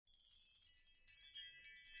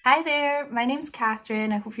Hi there, my name's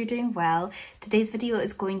Catherine. I hope you're doing well. Today's video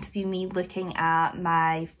is going to be me looking at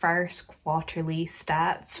my first quarterly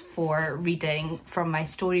stats for reading from my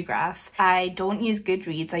Storygraph. I don't use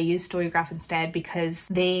Goodreads, I use Storygraph instead because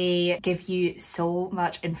they give you so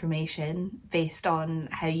much information based on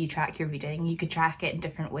how you track your reading. You could track it in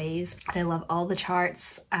different ways. And I love all the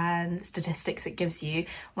charts and statistics it gives you.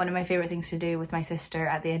 One of my favourite things to do with my sister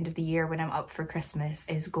at the end of the year when I'm up for Christmas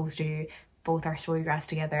is go through both our Storygraphs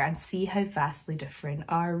together and see how vastly different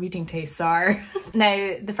our reading tastes are.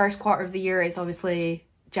 Now, the first quarter of the year is obviously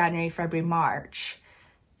January, February, March.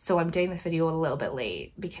 So I'm doing this video a little bit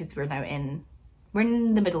late because we're in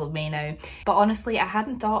the middle of May now. But honestly, I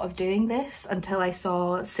hadn't thought of doing this until I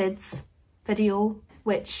saw Syd's video,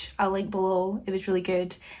 which I'll link below. It was really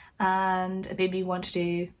good. And it made me want to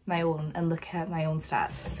do my own and look at my own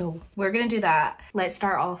stats. So we're gonna do that. Let's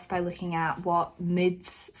start off by looking at what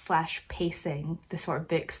moods / pacing, the sort of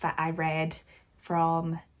books that I read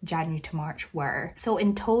from January to March were. So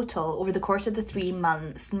in total, over the course of the 3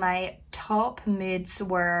 months, my top moods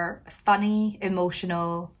were funny,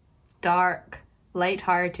 emotional, dark,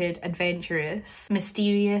 light-hearted, adventurous,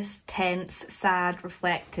 mysterious, tense, sad,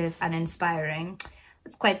 reflective, and inspiring.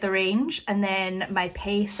 It's quite the range. And then my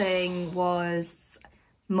pacing was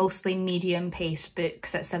mostly medium-paced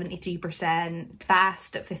books at 73%,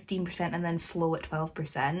 fast at 15%, and then slow at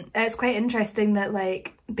 12%. It's quite interesting that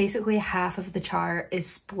like basically half of the chart is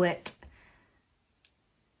split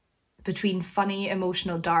between funny,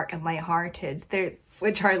 emotional, dark, and light-hearted,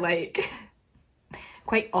 which are like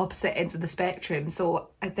quite opposite ends of the spectrum. So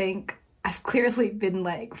I think I've clearly been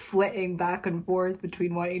like flitting back and forth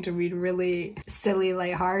between wanting to read really silly,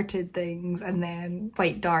 light-hearted things and then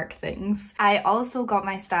quite dark things. I also got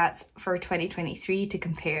my stats for 2023 to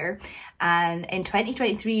compare, and in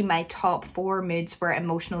 2023 my top 4 moods were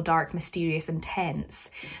emotional, dark, mysterious, and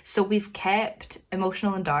tense. So we've kept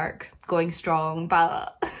emotional and dark going strong,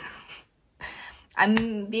 but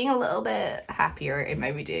I'm being a little bit happier in my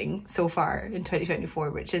reading so far in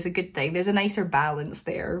 2024, which is a good thing. There's a nicer balance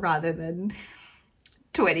there rather than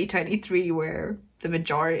 2023 where the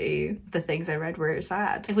majority of the things I read were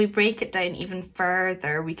sad. If we break it down even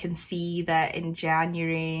further, we can see that in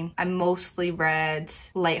January I mostly read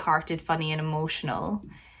light-hearted, funny, and emotional.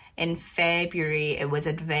 In February it was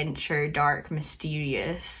adventure, dark,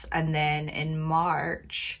 mysterious, and then in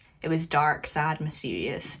March it was dark, sad,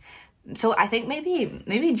 mysterious. So I think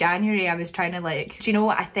maybe January I was trying to like, do you know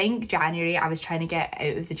what, I think January I was trying to get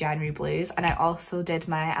out of the January blues, and I also did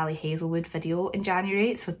my Hazelwood video in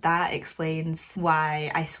January, so that explains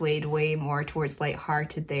why I swayed way more towards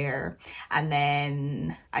light-hearted there, and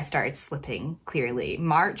then I started slipping clearly.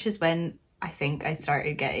 March is when I think I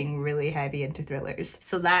started getting really heavy into thrillers.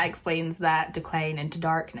 So that explains that decline into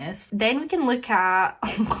darkness. Then we can look at,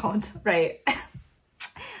 oh god, right.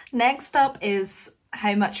 Next up is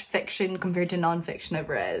how much fiction compared to non-fiction I've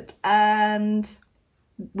read, and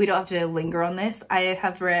we don't have to linger on this. I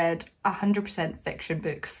have read 100% fiction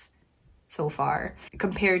books so far,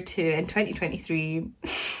 compared to in 2023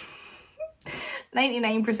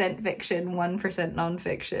 99% fiction, 1%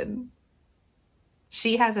 non-fiction.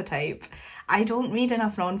 She has a type. I don't read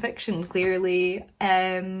enough non-fiction, clearly.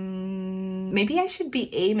 Maybe I should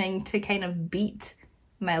be aiming to kind of beat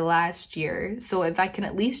my last year, so if I can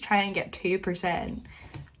at least try and get 2%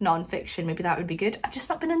 non-fiction, maybe that would be good. I've just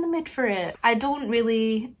not been in the mood for it. I don't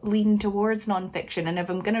really lean towards non-fiction, and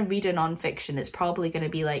if I'm gonna read a non-fiction, it's probably gonna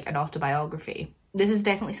be like an autobiography. This is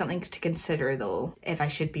definitely something to consider though, if I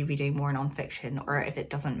should be reading more non-fiction or if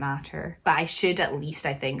it doesn't matter. But I should at least,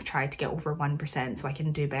 I think, try to get over 1% so I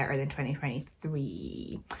can do better than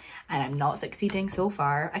 2023. And I'm not succeeding so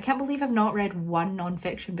far. I can't believe I've not read one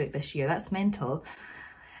non-fiction book this year. That's mental.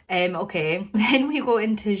 Okay, then we go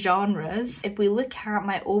into genres. If we look at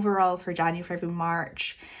my overall for January, February,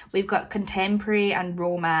 March, we've got contemporary and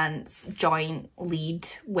romance joint lead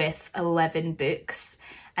with 11 books,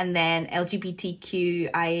 and then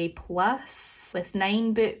LGBTQIA+ with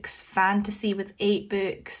 9 books, fantasy with 8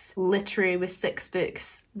 books, literary with 6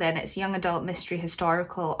 books, then it's young adult, mystery,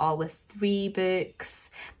 historical, all with 3 books.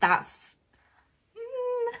 That's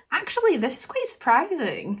actually, this is quite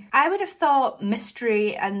surprising. I would have thought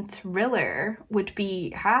mystery and thriller would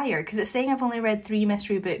be higher because it's saying I've only read 3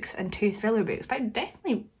 mystery books and 2 thriller books, but I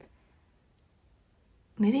definitely...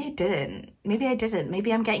 Maybe I didn't.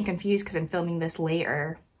 Maybe I'm getting confused because I'm filming this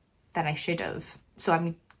later than I should have. So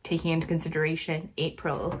I'm taking into consideration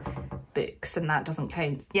April books and that doesn't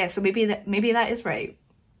count. Yeah, so maybe that is right.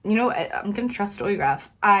 You know, I'm gonna trust Storygraph.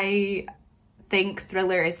 I think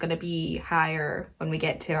thriller is going to be higher when we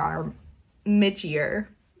get to our mid-year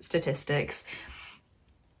statistics.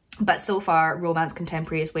 But so far, romance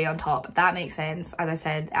contemporary is way on top. That makes sense. As I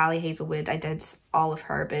said, Ali Hazelwood, I did all of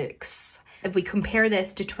her books. If we compare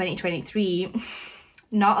this to 2023,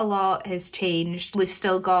 not a lot has changed. We've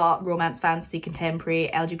still got romance, fantasy, contemporary,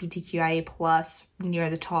 LGBTQIA+ near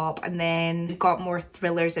the top, and then we've got more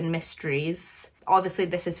thrillers and mysteries. Obviously,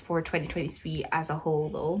 this is for 2023 as a whole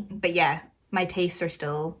though. But yeah, my tastes are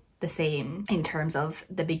still the same in terms of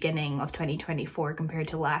the beginning of 2024 compared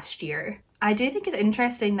to last year. I do think it's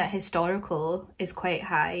interesting that historical is quite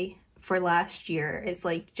high for last year. It's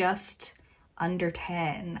like just under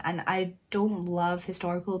 10, and I don't love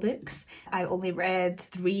historical books. I only read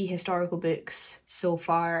 3 historical books so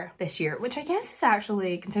far this year, which I guess is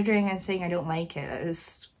actually, considering I'm saying I don't like it,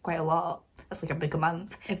 is quite a lot. That's like a book a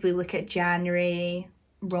month. If we look at January,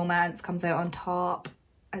 romance comes out on top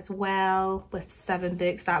as well with 7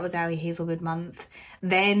 books. That was Ali Hazelwood month.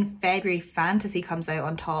 Then February, fantasy comes out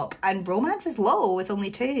on top, and romance is low with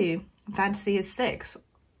only 2. Fantasy is 6.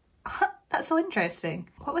 That's so interesting.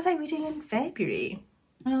 What was I reading in February?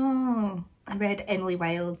 Oh, I read Emily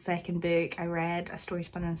Wilde's second book. I read A Story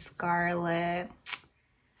Spun in Scarlet.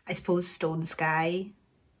 I suppose Stone Sky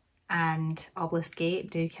and Obelisk Gate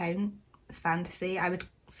do count as fantasy. I would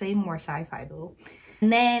say more sci-fi though.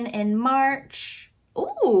 And then in March,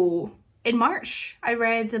 I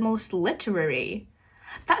read the most literary.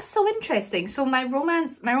 That's so interesting. So my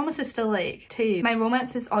romance is still like 2. My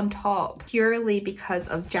romance is on top purely because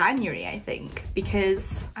of January, I think,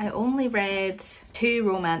 because I only read 2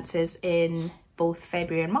 romances in both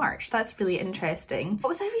February and March. That's really interesting. What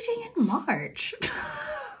was I reading in March?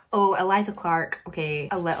 Oh, Eliza Clark, okay.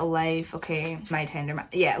 A Little Life, okay. My Tender Man.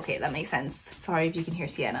 Yeah, okay, that makes sense. Sorry if you can hear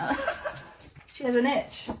Sienna. She has an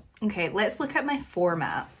itch. Okay, let's look at my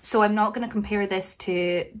format. So I'm not going to compare this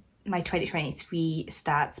to my 2023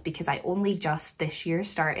 stats because I only just this year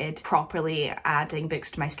started properly adding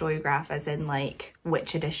books to my Storygraph, as in like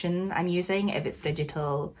which edition I'm using, if it's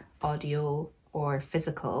digital, audio or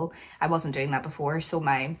physical. I wasn't doing that before, so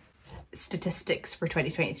my statistics for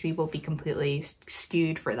 2023 will be completely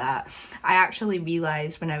skewed for that. I actually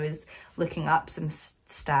realized when I was looking up some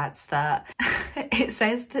stats that it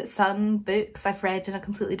says that some books I've read in a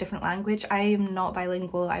completely different language. I am not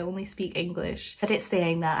bilingual, I only speak English, but it's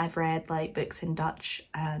saying that I've read like books in Dutch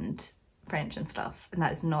and French and stuff, and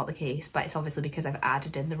that is not the case, but it's obviously because I've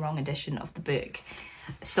added in the wrong edition of the book.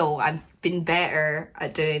 So I've been better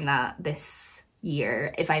at doing that this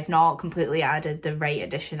year. If I've not completely added the right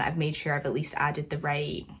edition, I've made sure I've at least added the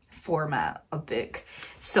right format of book.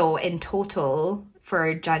 So in total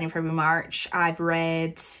for January, February, March, I've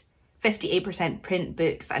read 58% print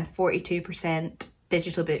books and 42%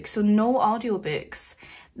 digital books. So no audiobooks,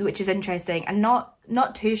 which is interesting and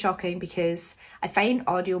not too shocking because I find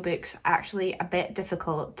audiobooks actually a bit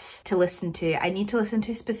difficult to listen to. I need to listen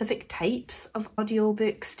to specific types of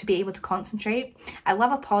audiobooks to be able to concentrate. I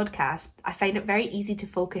love a podcast. I find it very easy to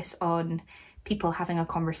focus on people having a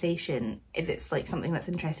conversation if it's like something that's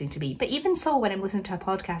interesting to me. But even so, when I'm listening to a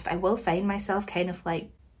podcast, I will find myself kind of like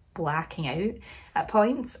blacking out at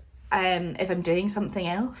points. If I'm doing something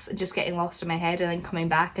else and just getting lost in my head and then coming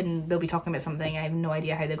back and they'll be talking about something, I have no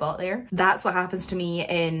idea how they got there. That's what happens to me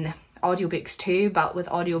in audiobooks too, but with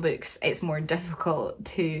audiobooks it's more difficult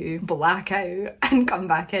to black out and come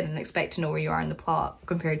back in and expect to know where you are in the plot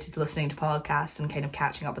compared to listening to podcasts and kind of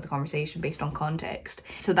catching up with the conversation based on context.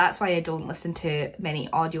 So that's why I don't listen to many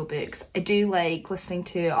audiobooks. I do like listening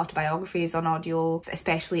to autobiographies on audio,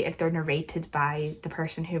 especially if they're narrated by the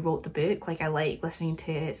person who wrote the book. Like I like listening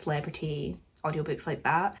to celebrity audiobooks like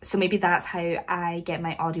that. So maybe that's how I get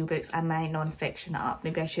my audiobooks and my non-fiction up.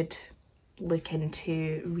 Maybe I should look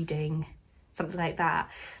into reading something like that.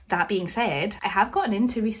 That being said, I have gotten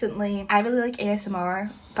into recently, I really like ASMR,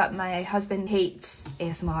 but my husband hates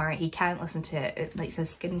ASMR. He can't listen to it. It makes his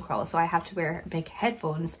skin crawl, so I have to wear big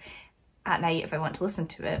headphones at night if I want to listen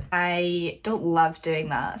to it. I don't love doing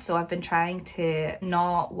that, so I've been trying to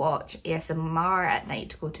not watch ASMR at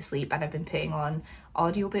night to go to sleep, and I've been putting on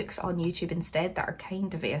audiobooks on YouTube instead that are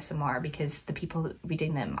kind of ASMR because the people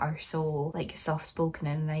reading them are so like soft-spoken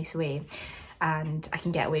in a nice way, and I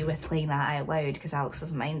can get away with playing that out loud because Alex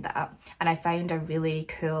doesn't mind that. And I found a really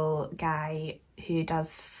cool guy who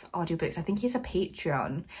does audiobooks. I think he's a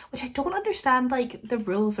Patreon, which I don't understand like the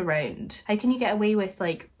rules around. How can you get away with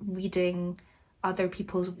like reading other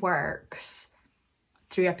people's works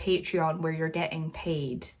through a Patreon where you're getting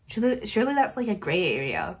paid? Surely that's like a grey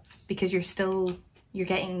area because you're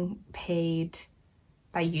getting paid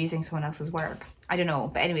by using someone else's work. I don't know,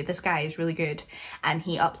 but anyway, this guy is really good and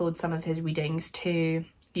he uploads some of his readings to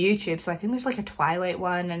YouTube, so I think there's like a Twilight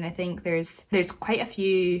one, and I think there's quite a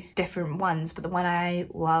few different ones, but the one I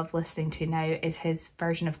love listening to now is his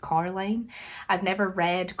version of Coraline. I've never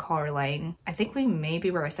read Coraline. I think we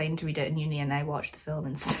maybe were assigned to read it in uni and I watched the film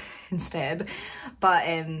instead, but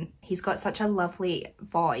he's got such a lovely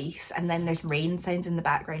voice, and then there's rain sounds in the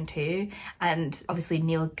background too, and obviously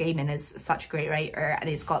Neil Gaiman is such a great writer, and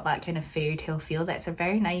he's got that kind of fairy tale feel that it's a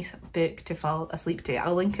very nice book to fall asleep to.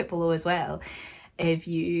 I'll link it below as well if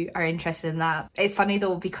you are interested in that. It's funny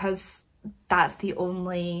though, because that's the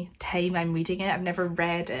only time I'm reading it. I've never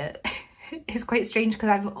read it. It's quite strange because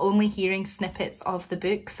I'm only hearing snippets of the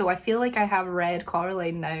book, so I feel like I have read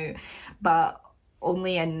Coraline now, but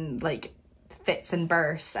only in like fits and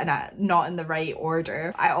bursts and not in the right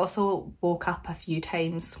order. I also woke up a few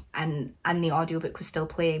times and the audiobook was still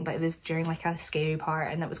playing, but it was during like a scary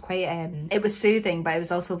part, and it was quite it was soothing, but it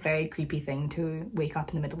was also a very creepy thing to wake up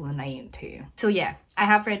in the middle of the night too. So yeah, I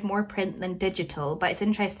have read more print than digital, but it's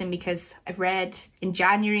interesting because I've read in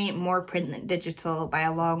January more print than digital by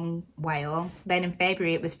a long while. Then in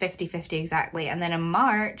February it was 50-50 exactly, and then in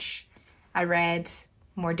March I read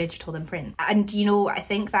more digital than print. And you know, I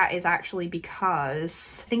think that is actually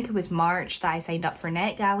because I think it was March that I signed up for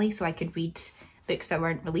NetGalley so I could read books that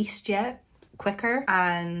weren't released yet quicker,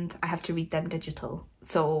 and I have to read them digital.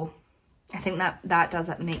 So I think that does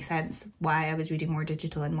make sense why I was reading more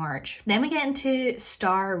digital in March. Then we get into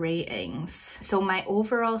star ratings. So my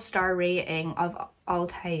overall star rating of all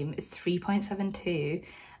time is 3.72,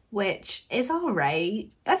 which is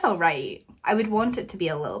alright. That's alright. I would want it to be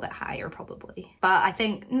a little bit higher probably, but I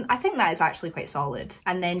think that is actually quite solid.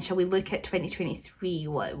 And then shall we look at 2023,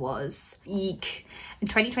 what it was? Eek. In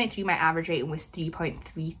 2023 my average rating was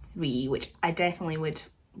 3.33, which I definitely would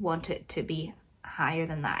want it to be higher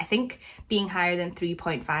than that. I think being higher than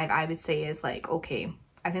 3.5 I would say is like okay.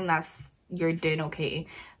 I think you're doing okay,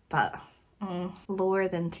 but lower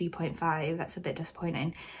than 3.5, that's a bit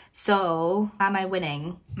disappointing. So am I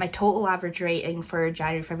winning? My total average rating for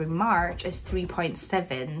January, February, March is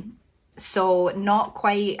 3.7, so not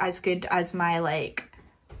quite as good as my like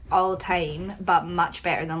all time, but much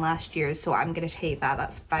better than last year's, so I'm gonna take that.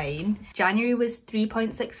 That's fine. January was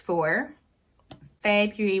 3.64,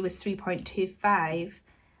 February was 3.25,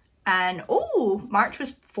 and March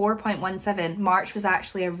was 4.17. March was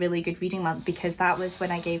actually a really good reading month because that was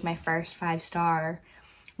when I gave my first 5-star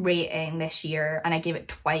rating this year, and I gave it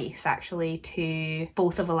twice actually to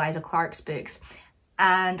both of Eliza Clark's books.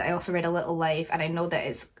 And I also read A Little Life, and I know that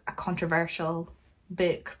it's a controversial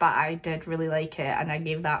book, but I did really like it and I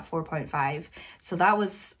gave that 4.5. So that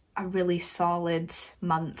was a really solid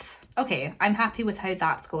month. Okay, I'm happy with how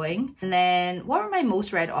that's going. And then what are my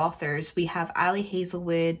most read authors? We have Ali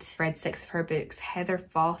Hazelwood, read 6 of her books, Heather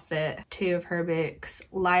Fawcett, 2 of her books,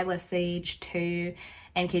 Lyla Sage, 2,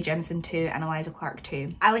 N.K. Jemisin, 2, and Eliza Clark,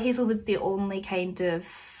 2. Ali Hazelwood's the only kind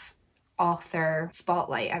of author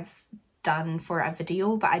spotlight I've done for a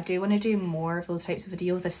video, but I do want to do more of those types of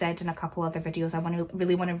videos. I've said in a couple other videos I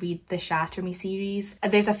really want to read the Shatter Me series.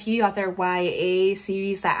 There's a few other YA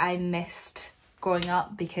series that I missed growing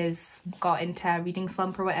up because got into a reading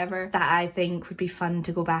slump or whatever that I think would be fun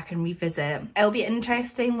to go back and revisit. It'll be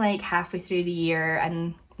interesting like halfway through the year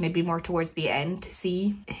and maybe more towards the end to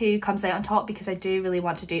see who comes out on top, because I do really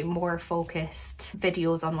want to do more focused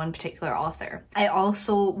videos on one particular author. I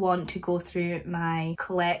also want to go through my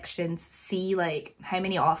collections, see like how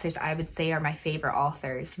many authors I would say are my favourite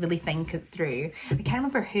authors, really think it through. I can't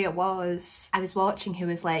remember who it was I was watching who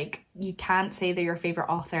was like, you can't say they're your favourite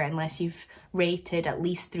author unless you've rated at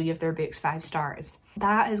least 3 of their books 5 stars.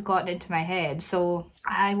 That has gotten into my head, so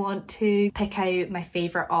I want to pick out my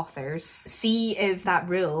favourite authors, see if that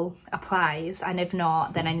rule applies, and if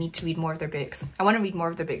not, then I need to read more of their books. I want to read more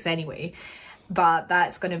of their books anyway, but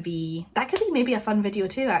that could be maybe a fun video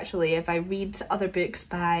too actually, if I read other books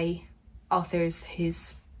by authors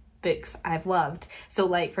whose books I've loved. So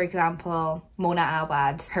like for example, Mona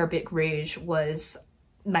Awad, her book Rouge was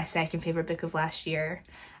my second favourite book of last year.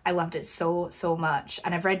 I loved it so much,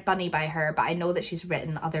 and I've read Bunny by her, but I know that she's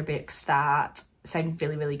written other books that sound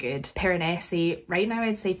really good. Penance, right now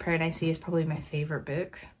I'd say Penance is probably my favourite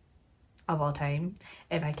book of all time,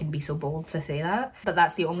 if I can be so bold to say that, but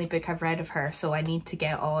that's the only book I've read of her, so I need to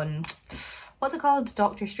get on, what's it called,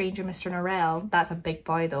 Dr. Strange and Mr. Norrell. That's a big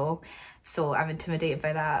boy though, so I'm intimidated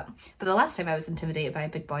by that. But the last time I was intimidated by a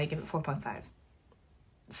big boy, I gave it 4.5.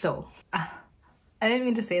 So I didn't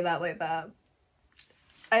mean to say that like that.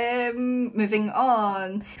 Moving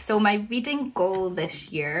on. So my reading goal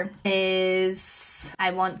this year is books.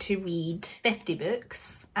 I want to read 50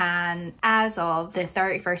 books, and as of the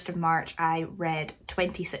 31st of March I read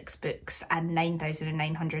 26 books and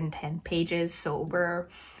 9,910 pages, so we're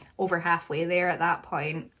over halfway there at that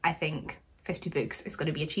point. I think 50 books is going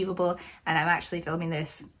to be achievable, and I'm actually filming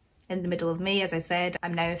this in the middle of May. As I said,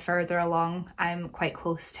 I'm now further along. I'm quite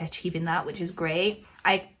close to achieving that, which is great.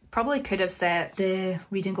 I probably could have set the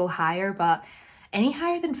reading goal higher, but any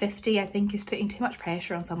higher than 50 I think is putting too much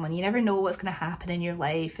pressure on someone. You never know what's going to happen in your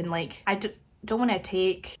life, and like I don't want to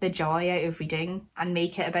take the joy out of reading and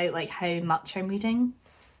make it about like how much I'm reading.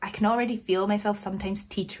 I can already feel myself sometimes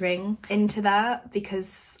teetering into that,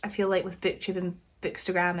 because I feel like with booktube and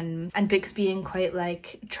bookstagram and books being quite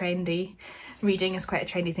like trendy, reading is quite a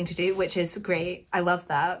trendy thing to do, which is great. I love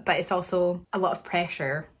that, but it's also a lot of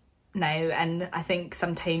pressure now, and I think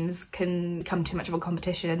sometimes can become too much of a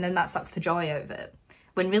competition, and then that sucks the joy out of it,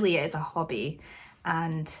 when really it is a hobby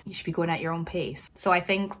and you should be going at your own pace. So I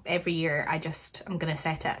think every year I'm gonna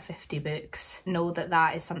set it at 50 books, know that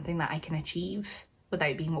that is something that I can achieve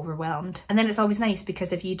without being overwhelmed. And then it's always nice,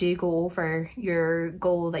 because if you do go over your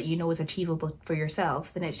goal that you know is achievable for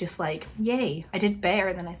yourself, then it's just like, yay, I did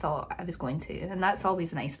better than I thought I was going to, and that's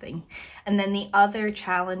always a nice thing. And then the other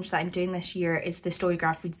challenge that I'm doing this year is the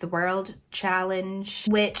Storygraph Reads the World challenge,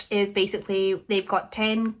 which is basically they've got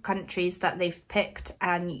 10 countries that they've picked,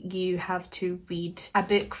 and you have to read a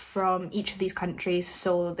book from each of these countries.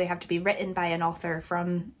 So they have to be written by an author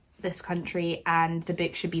from this country, and the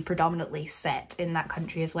book should be predominantly set in that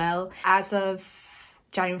country as well. As of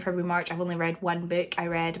January, February, March, I've only read one book. I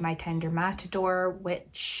read My Tender Matador,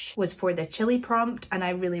 which was for the Chile prompt, and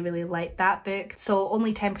I really liked that book. So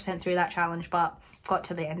only 10% through that challenge, but got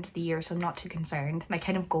to the end of the year, so I'm not too concerned. My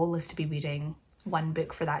kind of goal is to be reading one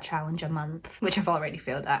book for that challenge a month, which I've already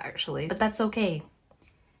failed at actually, but that's okay.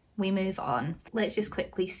 We move on. Let's just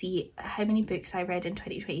quickly see how many books I read in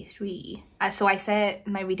 2023. So I set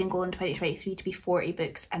my reading goal in 2023 to be 40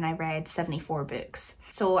 books, and I read 74 books.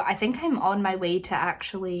 So I think I'm on my way to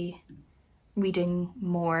actually reading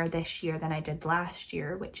more this year than I did last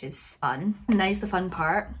year, which is fun. And now's the fun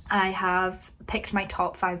part. I have picked my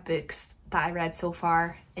top 5 books that I read so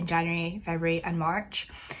far in January, February and March.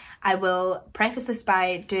 I will preface this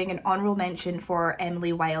by doing an honourable mention for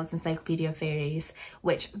Emily Wilde's Encyclopaedia of Faeries,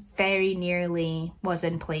 which very nearly was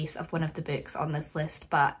in place of one of the books on this list,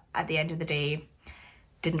 but at the end of the day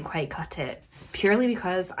didn't quite cut it, purely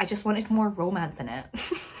because I just wanted more romance in it.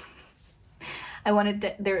 I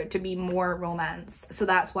wanted there to be more romance, so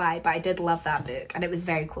that's why. But I did love that book, and it was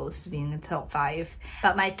very close to being in the top 5.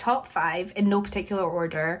 But my top 5, in no particular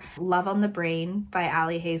order: Love on the Brain by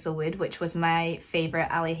Ali Hazelwood, which was my favourite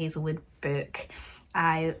Ali Hazelwood book.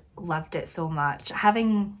 I loved it so much.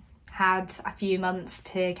 Having had a few months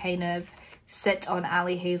to kind of sit on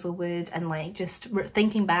Ali Hazelwood and like just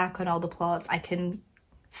thinking back on all the plots, I can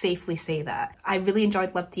safely say that I really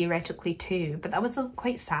enjoyed Love Theoretically too, but that was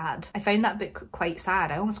quite sad. I found that book quite sad.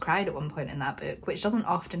 I almost cried at one point in that book, which doesn't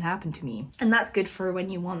often happen to me, and that's good for when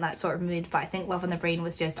you want that sort of mood. But I think Love on the Brain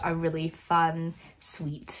was just a really fun,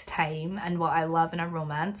 sweet time, and what I love in a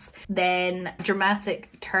romance. Then,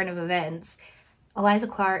 dramatic turn of events, Eliza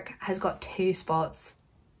Clark has got 2 spots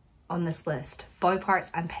on this list: Boy Parts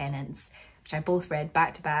and Penance, which I both read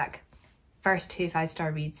back to back. First 2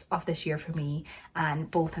 5-star reads of this year for me, and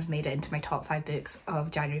both have made it into my top 5 books of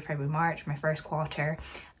January, February, March, my first quarter.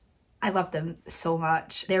 I love them so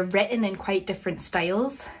much. They're written in quite different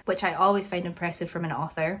styles, which I always find impressive from an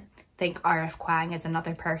author. I think R.F. Kuang is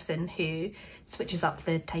another person who switches up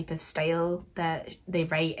the type of style that they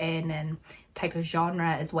write in and type of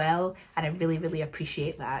genre as well, and I really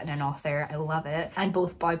appreciate that in an author. I love it. And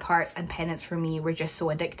both Boy Parts and Penance for me were just so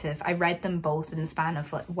addictive. I read them both in the span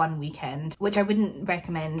of like one weekend, which I wouldn't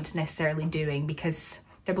recommend necessarily doing because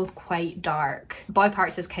they're both quite dark. Boy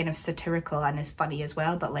Parts is kind of satirical and is funny as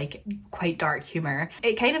well, but like quite dark humour.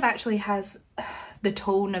 It kind of actually has the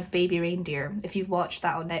tone of Baby Reindeer. If you've watched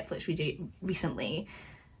that on Netflix recently,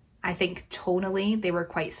 I think tonally they were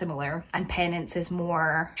quite similar. And Penance is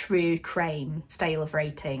more true crime style of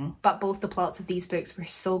writing. But both the plots of these books were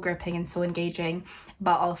so gripping and so engaging,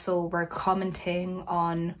 but also were commenting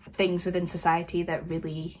on things within society that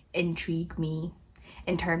really intrigue me,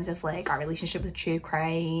 in terms of like our relationship with true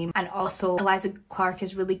crime. And also Eliza Clark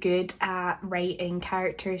is really good at writing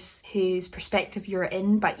characters whose perspective you're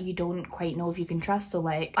in but you don't quite know if you can trust. So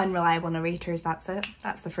like unreliable narrators, that's it,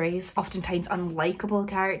 that's the phrase. Oftentimes unlikable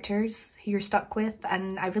characters who you're stuck with,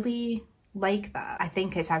 and I really like that. I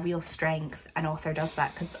think it's a real strength an author does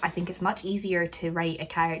that, because I think it's much easier to write a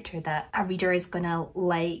character that a reader is gonna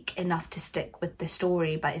like enough to stick with the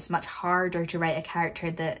story, but it's much harder to write a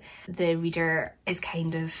character that the reader is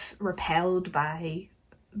kind of repelled by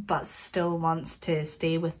but still wants to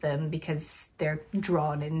stay with them because they're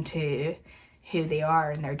drawn into who they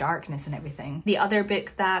are and their darkness and everything. The other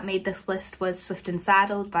book that made this list was Swift and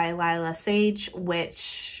Saddled by Lyla Sage,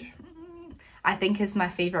 which I think is my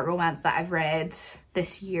favourite romance that I've read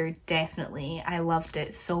this year, definitely. I loved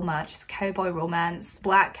it so much. It's a cowboy romance,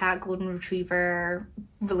 black cat, golden retriever,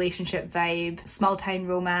 relationship vibe, small town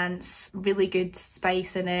romance, really good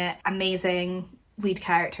spice in it, amazing lead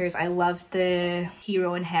characters. I loved the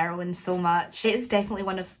hero and heroine so much. It's definitely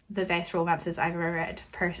one of the best romances I've ever read,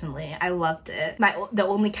 personally. I loved it. The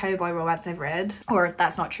only cowboy romance I've read, or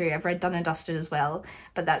that's not true, I've read Done and Dusted as well,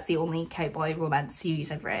 but that's the only cowboy romance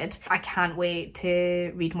series I've read. I can't wait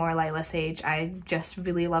to read more Lyla Sage. I just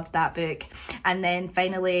really loved that book. And then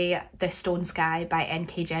finally, The Stone Sky by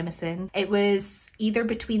N.K. Jemisin. It was either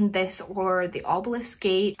between this or The Obelisk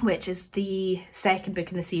Gate, which is the second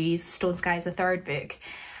book in the series. Stone Sky is the third book.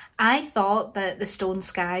 I thought that The Stone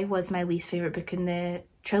Sky was my least favourite book in the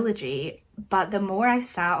trilogy, but the more I've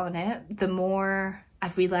sat on it, the more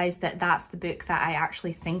I've realised that that's the book that I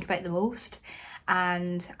actually think about the most,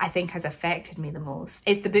 and I think has affected me the most.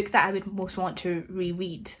 It's the book that I would most want to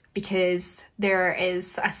reread, because there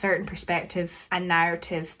is a certain perspective and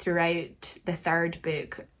narrative throughout the third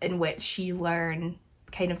book in which you learn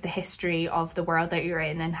kind of the history of the world that you're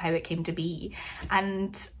in and how it came to be,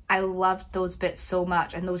 and I loved those bits so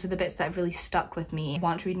much, and those are the bits that have really stuck with me. I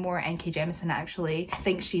want to read more N.K. Jemisin, actually. I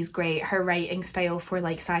think she's great. Her writing style for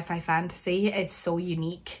like sci-fi fantasy is so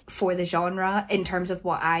unique for the genre in terms of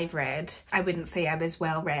what I've read. I wouldn't say I was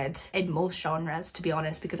well read in most genres, to be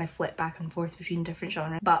honest, because I flip back and forth between different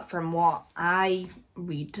genres, but from what I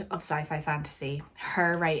read of sci-fi fantasy,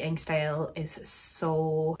 her writing style is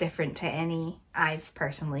so different to any I've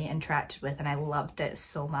personally interacted with, and I loved it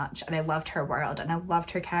so much, and I loved her world and I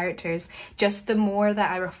loved her characters. Just the more that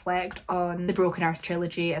I reflect on the Broken Earth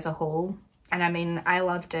trilogy as a whole, and I mean, I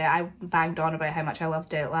loved it. I banged on about how much I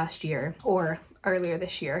loved it last year or earlier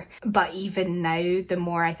this year, but even now, the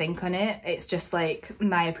more I think on it, it's just like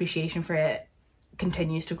my appreciation for it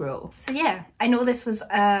continues to grow. So yeah, I know this was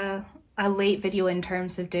a late video in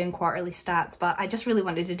terms of doing quarterly stats, but I just really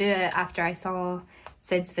wanted to do it after I saw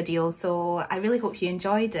Syd's video, so I really hope you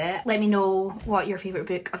enjoyed it. Let me know what your favourite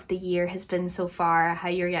book of the year has been so far, how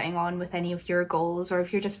you're getting on with any of your goals, or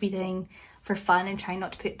if you're just reading for fun and trying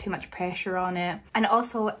not to put too much pressure on it. And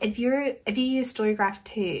also, if you use Storygraph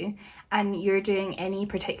too and you're doing any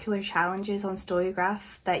particular challenges on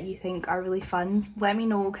Storygraph that you think are really fun, let me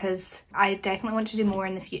know, because I definitely want to do more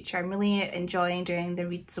in the future. I'm really enjoying doing the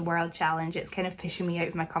Read the World challenge. It's kind of pushing me out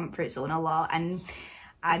of my comfort zone a lot, and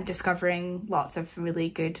I'm discovering lots of really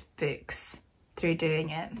good books through doing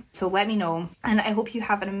it. So let me know, and I hope you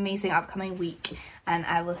have an amazing upcoming week, and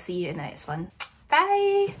I will see you in the next one.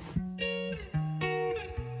 Bye!